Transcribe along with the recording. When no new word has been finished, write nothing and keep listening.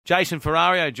Jason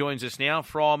Ferrario joins us now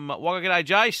from Wagga. G'day,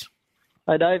 Jace.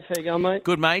 Hey Dave, how you going, mate?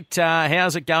 Good, mate.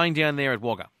 How's it going down there at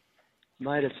Wagga?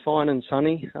 Mate, it's fine and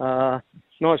sunny.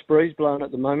 Nice breeze blowing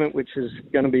at the moment, which is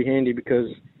going to be handy because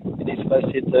it is supposed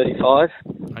to hit 35.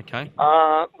 Okay.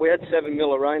 We had 7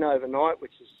 mil of rain overnight,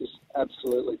 which is just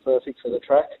absolutely perfect for the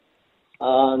track.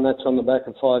 And that's on the back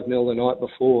of 5 mil the night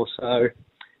before, so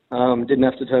didn't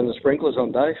have to turn the sprinklers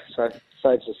on, Dave, so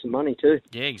saves us some money too.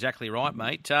 Yeah, exactly right,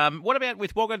 mate. What about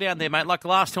with Wagga down there, mate? Like the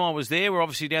last time I was there, we're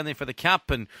obviously down there for the Cup,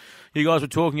 and you guys were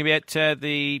talking about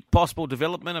the possible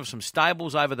development of some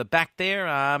stables over the back there.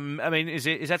 I mean, is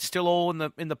that still all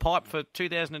in the pipe for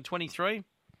 2023?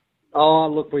 Oh,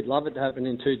 look, we'd love it to happen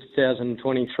in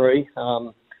 2023. It's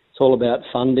all about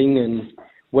funding, and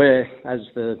we're, as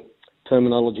the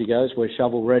terminology goes, we're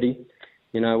shovel ready.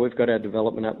 You know, we've got our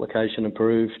development application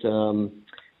approved.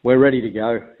 We're ready to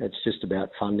go. It's just about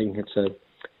funding.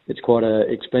 It's quite an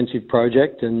expensive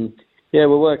project, and yeah,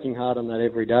 we're working hard on that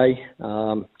every day.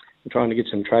 We're trying to get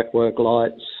some track work,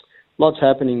 lights, lots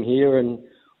happening here, and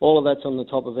all of that's on the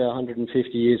top of our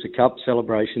 150 years of Cup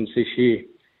celebrations this year.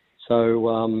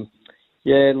 So,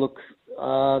 yeah, look,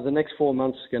 the next 4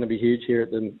 months is going to be huge here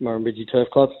at the Murrumbidgee Turf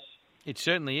Club. It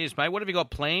certainly is, mate. What have you got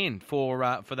planned for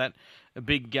that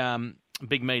big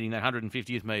meeting, that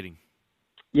 150th meeting?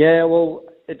 Yeah, well,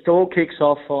 it all kicks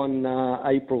off on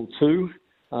April 2.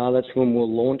 That's when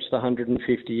we'll launch the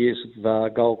 150 years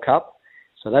of Gold Cup.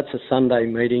 So that's a Sunday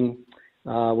meeting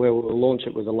where we'll launch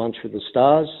it with a lunch with the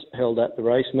stars held at the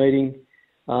race meeting.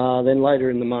 Then later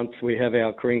in the month we have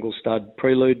our Kringle Stud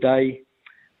Prelude Day.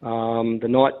 The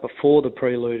night before the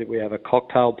Prelude we have a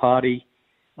cocktail party.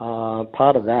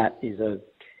 Part of that is a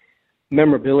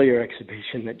memorabilia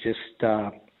exhibition that just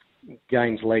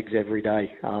gains legs every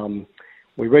day.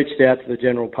 We reached out to the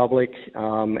general public,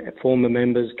 former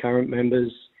members, current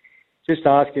members, just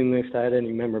asking them if they had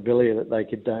any memorabilia that they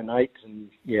could donate. And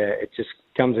yeah, it just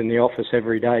comes in the office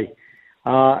every day.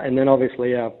 And then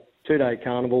obviously our 2-day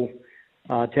carnival,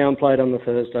 Town Plate on the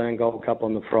Thursday and Gold Cup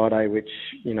on the Friday, which,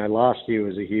 you know, last year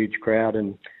was a huge crowd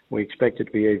and we expect it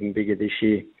to be even bigger this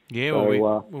year. Yeah,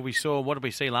 so, we saw, what did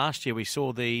we see last year? We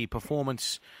saw the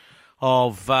performance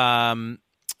of...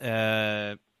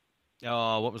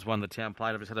 what was one the Town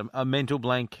Plate? I just had a mental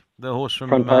blank. The horse from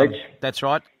Front Page. That's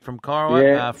right, from Korowa.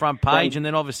 Yeah. Front Page, and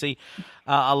then obviously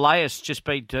Elias just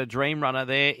beat Dream Runner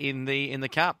there in the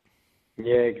Cup.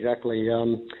 Yeah, exactly.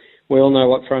 We all know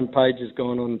what Front Page has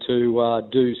gone on to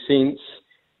do since,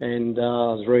 and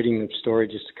I was reading the story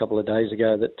just a couple of days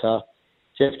ago that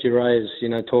Jeff Duray is, you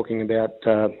know, talking about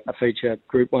a feature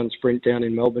Group 1 sprint down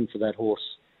in Melbourne for that horse.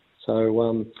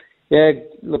 So. Yeah,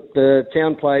 look, the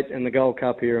Town Plate and the Gold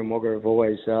Cup here in Wagga have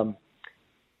always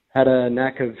had a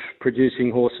knack of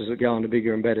producing horses that go on to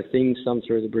bigger and better things, some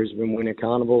through the Brisbane Winter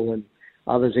Carnival and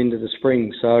others into the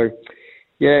spring. So,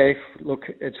 yeah, look,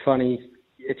 it's funny.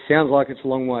 It sounds like it's a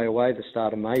long way away, the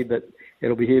start of May, but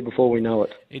it'll be here before we know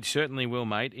it. It certainly will,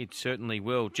 mate. It certainly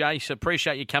will. Jace,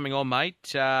 appreciate you coming on,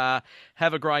 mate.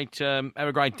 Have a great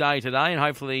day today, and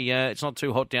hopefully it's not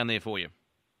too hot down there for you.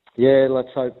 Yeah, let's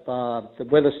hope the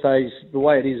weather stays the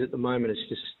way it is at the moment.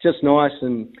 It's just nice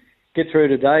and get through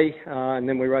today, and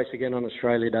then we race again on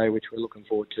Australia Day, which we're looking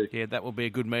forward to. Yeah, that will be a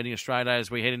good meeting, Australia Day, as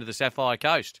we head into the Sapphire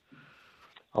Coast.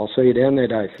 I'll see you down there,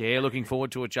 Dave. Yeah, looking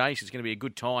forward to it, Jace. It's going to be a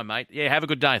good time, mate. Yeah, have a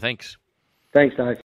good day. Thanks. Thanks, Dave.